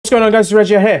going on, guys?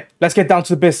 Reggie here. Let's get down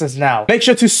to the business now. Make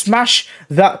sure to smash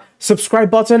that subscribe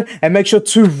button and make sure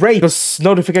to rape the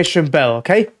notification bell,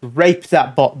 okay? Rape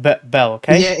that bell,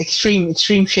 okay? Yeah, extreme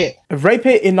shit. Rape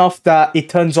it enough that it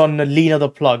turns on Lena the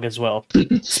plug as well.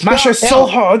 Smash it so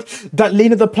hard that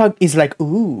Lena the plug is like,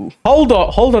 ooh. Hold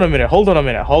on a minute,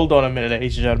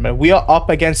 ladies and gentlemen. We are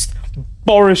up against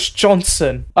Boris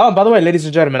Johnson. Oh, by the way, ladies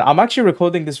and gentlemen, I'm actually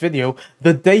recording this video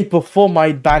the day before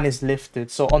my ban is lifted.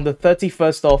 So on the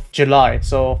 31st of July.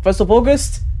 So 1st of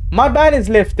August, my ban is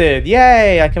lifted.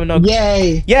 Yay! I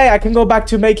can go back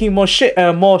to making more shit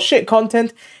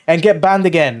content and get banned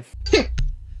again.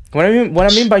 When I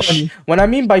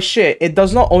mean by shit, it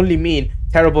does not only mean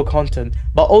terrible content,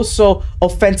 but also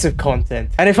offensive content.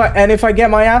 And if I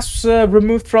get my ass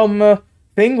removed from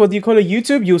what do you call it,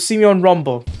 YouTube, you'll see me on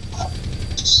Rumble.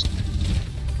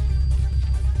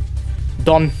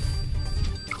 Done.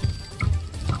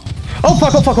 Oh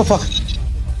fuck.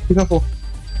 Be careful.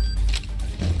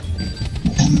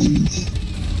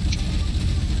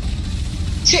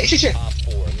 Shit.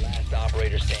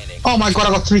 Oh my god, I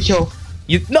got 3 kills.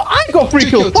 No, I got 3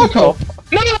 kills. Fuck off.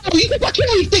 No, you got 2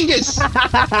 kill, you dingus.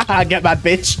 Get mad,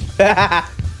 bitch.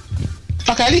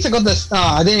 Okay, at least I got this.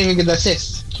 I didn't even get the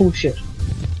assist. Bullshit.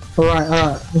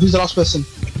 Alright. Who's the last person?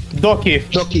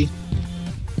 Doki.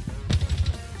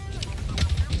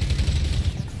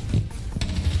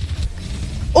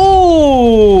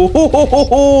 Oh!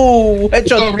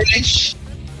 Headshot. Reg.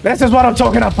 This is what I'm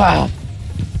talking about.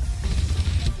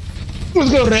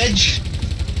 Let's go, Reg.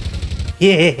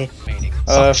 Yeah.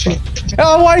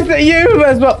 Oh, why is it you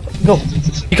as well? Go.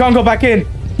 You can't go back in.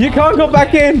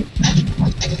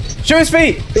 Show his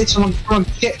feet. Bitch, come on,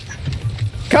 get.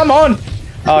 Come on.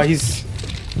 Oh, he's.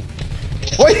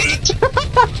 Wait.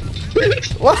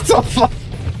 What the fuck?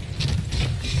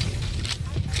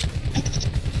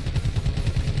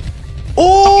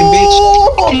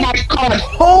 Oh! Oh my god!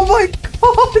 Oh my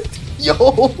god! Yo!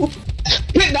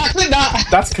 Clip that!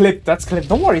 That's clipped.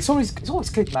 Don't worry, it's always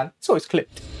clipped, man. It's always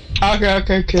clipped.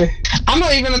 Okay. I'm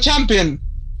not even a champion.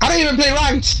 I don't even play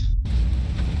ranked.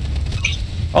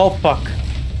 Oh fuck.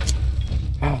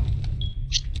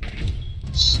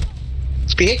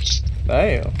 Bitch.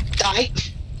 Damn.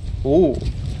 Dyke. Ooh.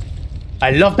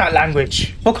 I love that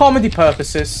language. For comedy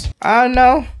purposes.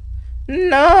 No.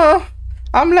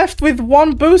 I'm left with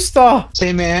 1 booster.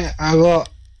 Same here. I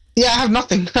have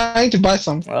nothing. I need to buy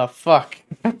some. Oh fuck.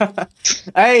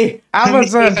 Hey,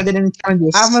 Amazon. I didn't find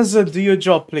this. Amazon, do your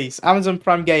job, please. Amazon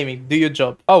Prime Gaming, do your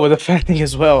job. Oh, with the fanning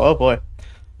as well. Oh boy.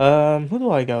 Who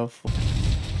do I go for?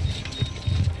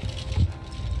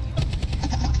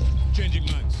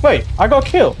 Wait, I got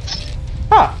killed.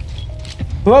 Ah.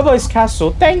 Whoever is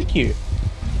castle, thank you.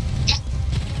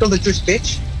 Kill the juice,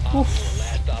 bitch. Oof.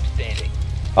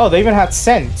 Oh, they even had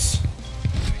sense.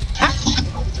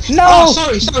 No!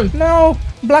 Oh, sorry. No!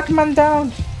 Black man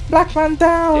down! Black man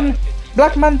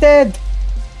dead!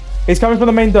 He's coming from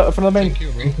the main door.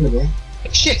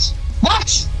 Shit!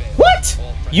 What?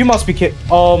 You must be kidding.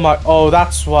 Oh my. Oh,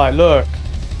 that's why. Look.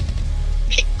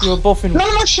 You're both in.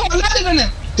 No, shot landed on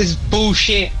it. This is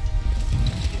bullshit.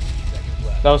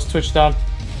 That was Twitch down.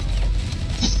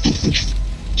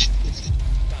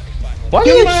 Why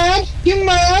You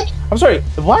mad? I'm sorry.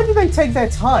 Why do they take their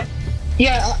time?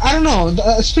 Yeah, I don't know.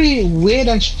 It's pretty weird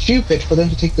and stupid for them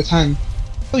to take the time.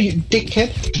 Oh, you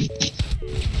dickhead.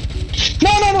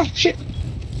 No, shit.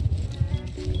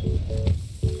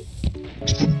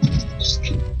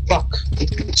 Fuck.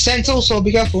 Sense also,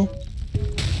 be careful.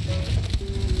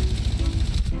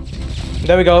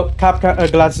 There we go. Cap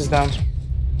glasses down.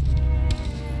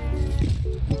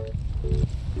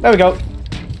 There we go.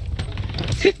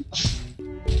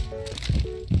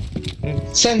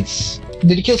 Sense.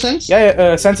 Did you kill Sense?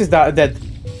 Yeah, Sense is dead.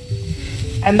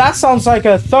 And that sounds like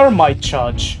a thermite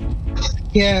charge.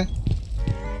 Yeah.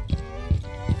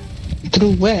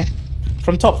 Through where?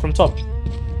 From top.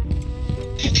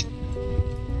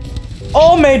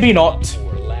 Oh, maybe not.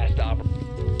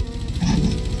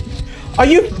 Are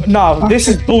you? No, this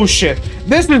is bullshit.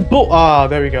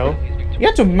 There we go. You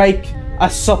have to make a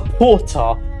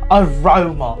supporter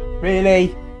aroma.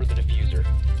 Really?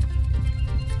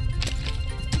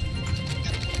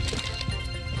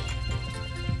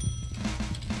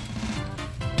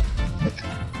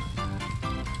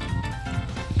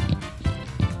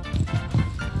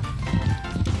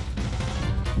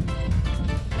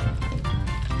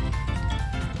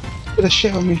 Put a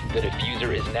shit on me. The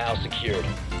diffuser is now secured.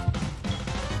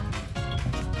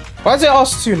 Why is it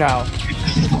us two now?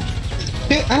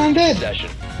 Yeah, and I'm dead.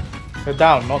 Possession. They're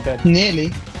down, not dead.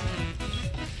 Nearly.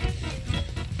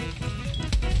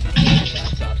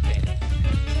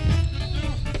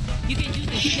 You can do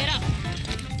this. Get up.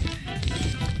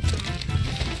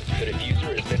 The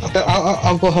diffuser has been Okay,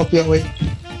 I'll go help you out. Wait.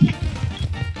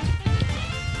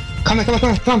 Come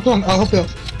on. I'll help you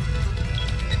out.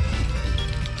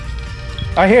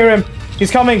 I hear him.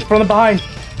 He's coming from the behind.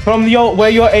 From your where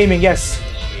you're aiming, yes.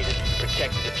 initiated.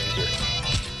 Protect the diffuser.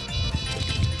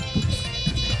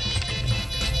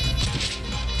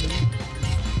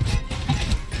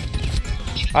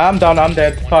 I'm down, I'm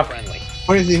dead. One Fuck. friendly.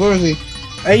 Where is he?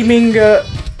 Aiming oh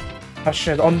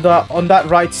shit, on that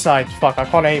right side. Fuck, I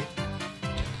can't aim.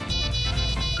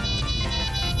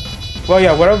 Well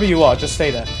yeah, wherever you are, just stay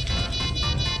there.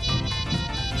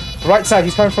 Right side,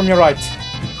 he's coming from your right.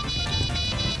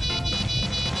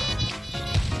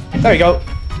 There you go.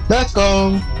 Let's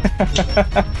go.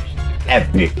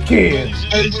 Epic kill.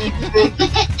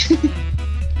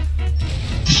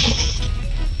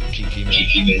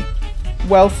 GG, man.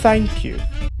 Well, thank you.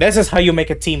 This is how you make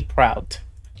a team proud.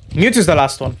 Mute is the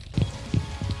last one.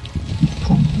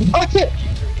 Oh shit!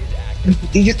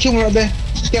 You just killed me right there.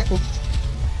 Careful.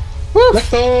 Woo. Let's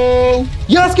go.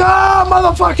 Let's go,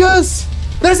 motherfuckers!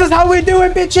 This is how we do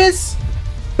it, bitches!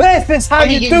 This is how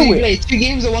you games do you it! play? 2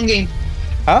 games or 1 game?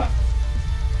 Huh?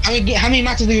 How many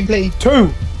matches do you play? 2!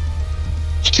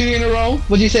 2 in a row?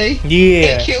 What'd you say?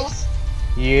 Yeah. 8 kills?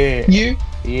 Yeah. You?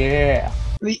 Yeah.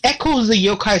 The Echoes, the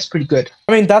yokai is pretty good.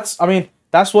 I mean, that's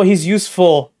what he's used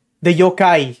for. The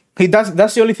yokai.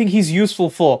 That's the only thing he's useful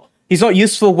for. He's not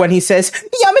useful when he says,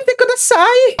 Yamete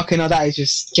kudasai! Okay, no, that is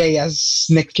just gay as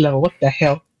next level. What the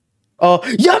hell? Oh,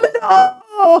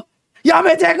 Yamete!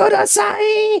 Yamete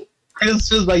kudasai! It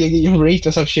feels like you're getting raped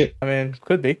or some shit. I mean,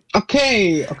 could be.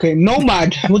 Okay,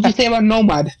 Nomad. What do you say about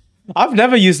Nomad? I've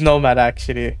never used Nomad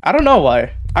actually. I don't know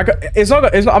why. I'm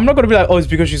not gonna be like, oh, it's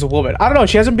because she's a woman. I don't know.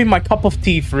 She hasn't been my cup of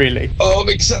tea really. Oh,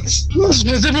 makes sense.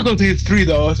 The difficulty is 3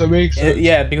 though, so it makes sense.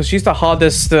 Yeah, because she's the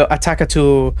hardest attacker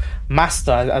to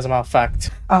master, as a matter of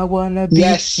fact. I wanna be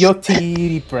your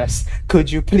titty breast.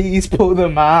 Could you please pull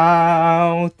them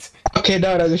out? Okay,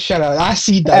 no, that's a shout out. I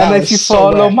see that. And that if you so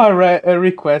follow bad. my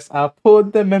request, I'll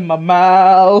put them in my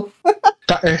mouth.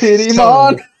 That is Titty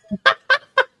so man.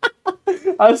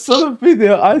 I saw the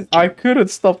video. I couldn't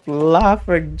stop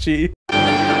laughing, G. I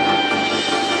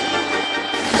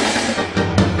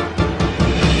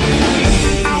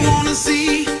wanna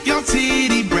see your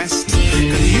titty breast. Could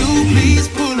you please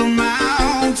pull them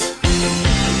out?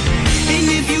 And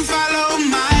if you follow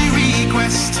my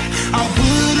request, I'll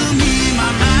put them in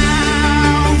my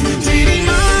mouth. Titty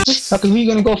man. Okay, who are you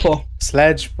gonna go for?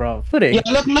 Sledge, bro. Put it. Yeah,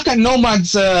 look at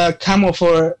Nomad's camo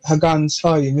for her guns.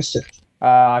 Oh, you missed it.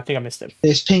 I think I missed it.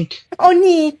 It's pink.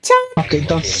 Onita. Okay,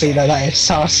 don't say that. That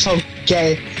sounds so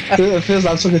gay. It feels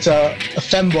like I'm talking to a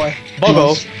femboy.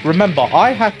 Bogo, remember,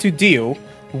 I had to deal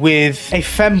with a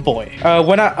femboy.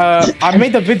 When I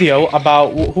made a video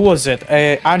about who was it?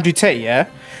 Andrew Tate, yeah.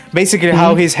 Basically,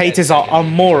 how his haters are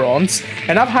morons,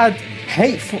 and I've had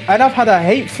a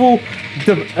hateful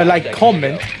like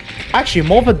comment. Actually,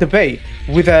 more of a debate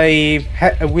with a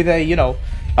you know,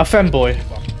 a femboy.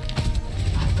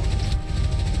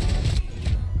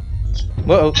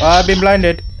 Whoa, I've been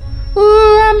blinded.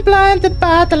 Ooh, I'm blinded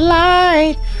by the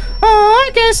light. Oh,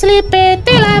 I can sleep it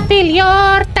till I feel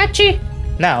your touchy.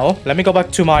 Now, let me go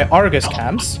back to my Argus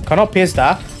cams. Cannot pierce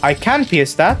that. I can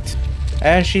pierce that.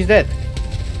 And she's dead.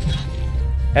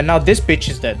 And now this bitch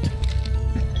is dead.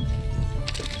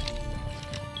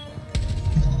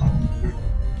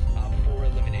 Op 4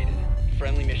 eliminated.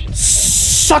 Friendly mission.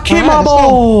 Suck him, Alright, let's go.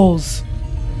 eyeballs!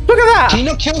 Look at that! Can you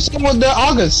not kill someone with the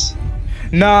Argus?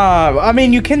 Nah, I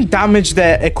mean, you can damage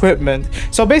their equipment.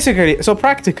 So practically,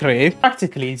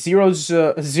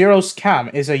 Zero's cam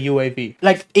is a UAV.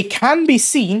 Like, it can be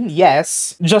seen,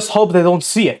 yes. Just hope they don't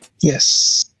see it.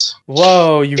 Yes.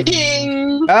 Whoa, you...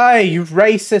 Ding! Hey, you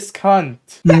racist cunt.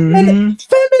 Mhm.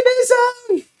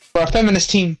 Feminism! For a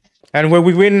feminist team. And when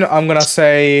we win, I'm gonna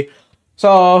say...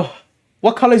 So,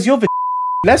 what color is your v***?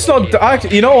 Let's not...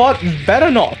 You know what?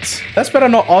 Better not. Let's better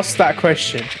not ask that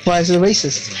question. Why is it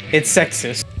racist? It's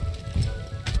sexist.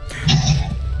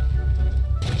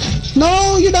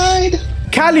 No, you died!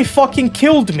 Callie fucking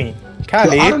killed me.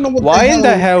 Callie, I don't know what why the in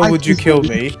the hell hell would you IQ kill is.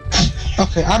 me?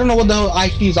 Okay, I don't know what the hell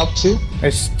IQ is up to.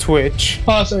 It's Twitch.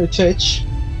 Oh, sorry, Twitch.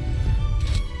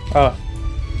 Oh.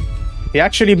 He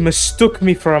actually mistook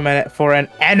me for an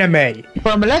anime.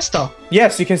 For a molester.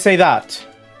 Yes, you can say that.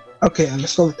 Okay,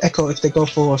 let's go with Echo if they go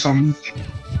for some...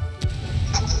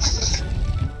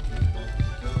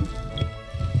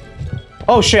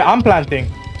 Oh shit, I'm planting.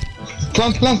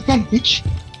 Plant, bitch.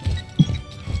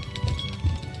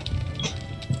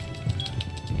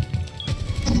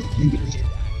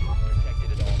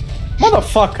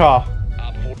 Motherfucker.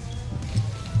 Op 4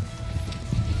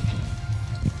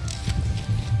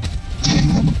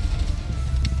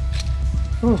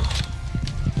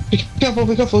 Be careful,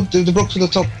 be careful. They broke to the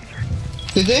top.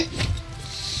 Did they?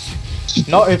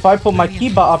 No, if I put my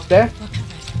key bar up there.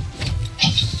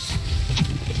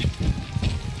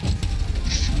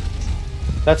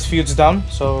 That's fuse down,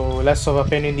 so less of a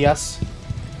pain in the ass.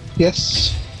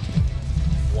 Yes.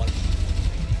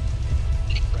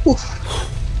 Oof.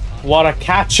 What a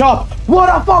catch up! What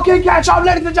a fucking catch up,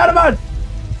 ladies and gentlemen!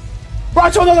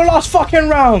 Right on to the last fucking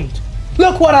round!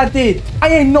 Look what I did! I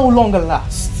ain't no longer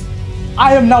last.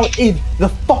 I am now in the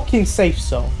fucking safe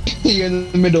zone. You're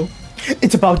in the middle.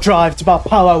 It's about drive, it's about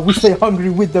power. We stay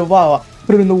hungry with the power.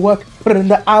 Put it in the work, put it in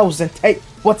the hours, and take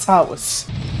what's ours.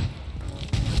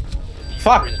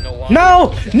 Fuck!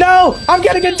 No! No! I'm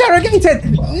getting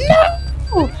interrogated!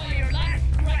 No!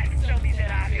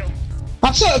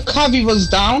 I thought Kavi was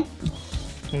down.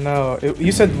 No,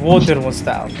 you said Warden was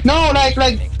down. No,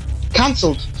 like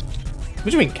cancelled. What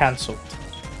do you mean cancelled?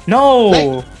 No!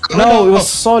 Like, no, it was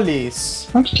Solis.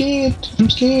 I'm scared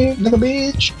like a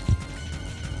bitch.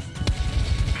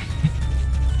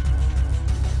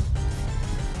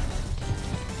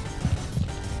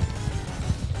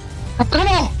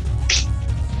 Capcano!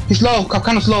 He's low,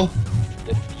 Capcano's low.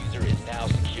 The diffuser is now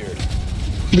secured.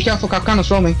 Be careful, Capcano's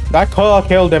roaming. That call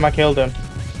killed him, I killed him.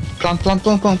 Plant, plant,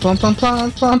 plant, plant, plant, plant,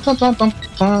 plant, plant, plant, plant, plant,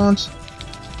 plant.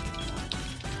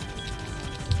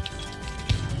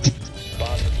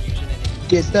 Bomb diffusion and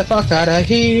Get the fuck out of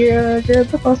here, get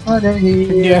the fuck out of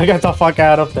here. Yeah, get the fuck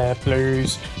out of there,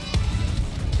 please.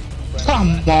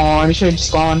 Come on, you should have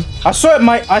just gone. I swear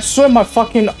my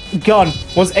fucking gun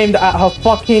was aimed at her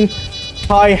fucking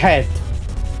Thai head.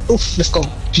 Oof, let's go.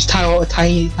 She's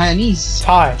Taiwanese.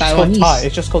 Thai. It's called Taiwanese. Thai.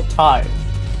 It's just called Thai.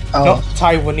 Oh, Not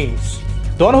Taiwanese.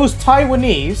 The one who's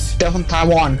Taiwanese? they're from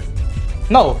Taiwan.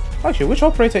 No. Actually, which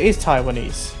operator is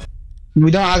Taiwanese?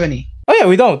 We don't have any. Oh yeah,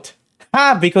 we don't.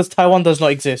 Ah, because Taiwan does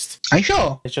not exist. Are you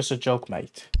sure? It's just a joke,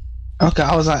 mate. Okay,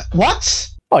 I was like, what?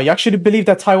 Oh, you actually believe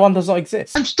that Taiwan does not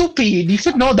exist? I'm stupid. You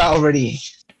should know that already.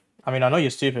 I mean, I know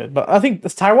you're stupid, but I think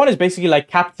Taiwan is basically like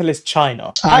capitalist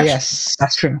China. Ah, Actu- yes,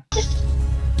 that's true.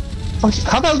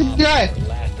 How the hell did you die?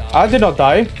 I did not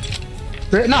die.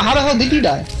 No, how the hell did you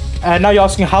die? And now you're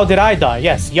asking, how did I die?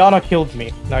 Yes, Yana killed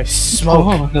me. Nice smoke.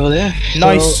 over there.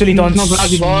 Nice, So, Sulidon no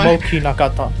bloody boy. Smoky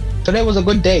Nakata. Today was a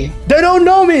good day. They don't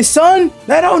know me, son!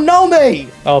 They don't know me!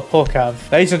 Oh, poor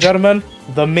Cav. Ladies and gentlemen,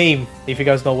 the meme, if you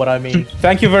guys know what I mean.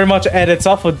 Thank you very much,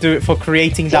 Editor, for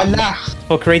creating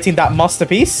that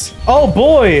masterpiece. Oh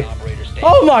boy! operator standing.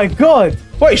 Oh my god!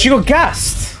 Wait, she got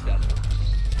gassed!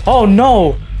 Oh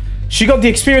no! She got the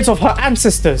experience of her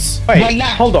ancestors. Wait, Voila.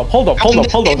 hold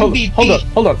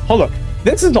up.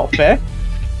 This is not fair.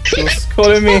 She was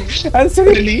calling me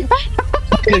Really?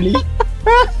 Really?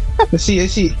 Let's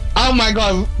see. Oh my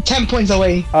god, 10 points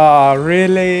away. Ah,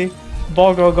 really?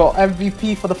 Bogo got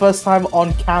MVP for the first time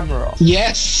on camera.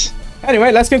 Yes.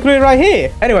 Anyway, let's conclude right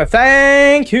here. Anyway,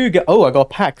 thank you. Oh, I got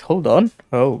packed. Hold on.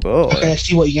 Oh god. Okay, let's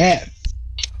see what you get.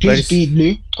 Ready? Please be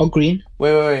blue or green.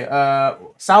 Wait.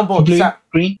 Soundboard. Blue,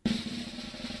 green.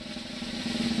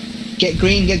 Get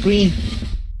green.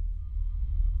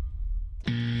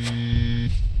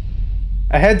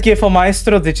 A headgear for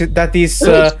Maestro that is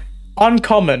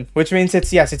uncommon, which means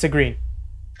it's a green.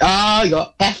 Ah, you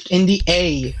got F in the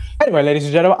A. Anyway, ladies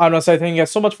and gentlemen, I want to say thank you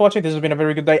guys so much for watching. This has been a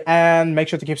very good day, and make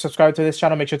sure to keep subscribed to this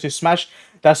channel. Make sure to smash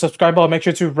that subscribe button. Make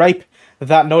sure to rape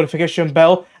that notification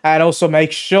bell, and also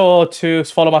make sure to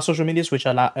follow my social medias, which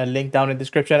are linked down in the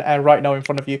description and right now in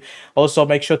front of you. Also,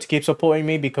 make sure to keep supporting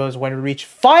me, because when we reach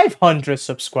 500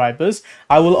 subscribers,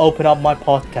 I will open up my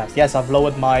podcast. Yes, I've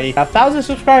lowered my 1,000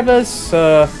 subscribers.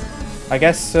 I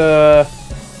guess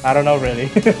I don't know really.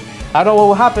 I don't know what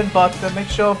will happen, but make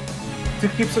sure to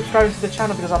keep subscribing to the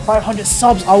channel, because at 500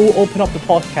 subs, I will open up the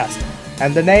podcast.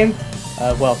 And the name,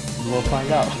 well, we'll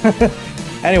find out.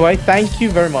 Anyway, thank you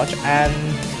very much, and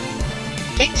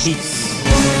Peace. peace.